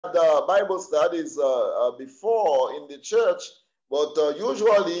the Bible studies before in the church, but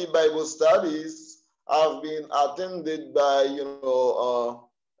usually Bible studies have been attended by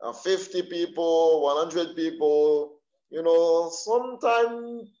 50 people, 100 people,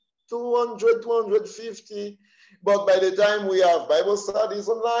 sometimes 200, 250. But by the time we have Bible studies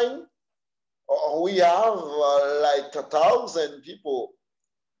online, we have like 1,000 people,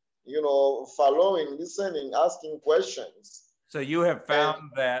 following, listening, asking questions. So you have And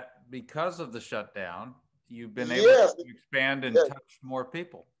found that because of the shutdown, you've been able yes, to expand and yes, touch more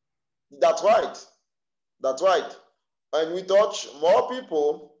people. that's right. That's right. And we touch more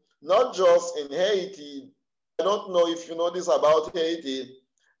people, not just in Haiti. I don't know if you know this about Haiti,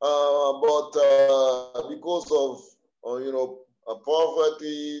 but because of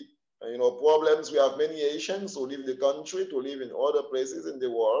poverty, problems, we have many Haitians who leave the country to live in other places in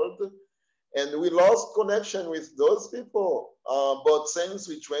the world, and we lost connection with those people. But since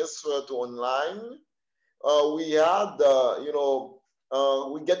we transferred to online, we had,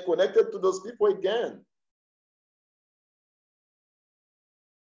 we get connected to those people again.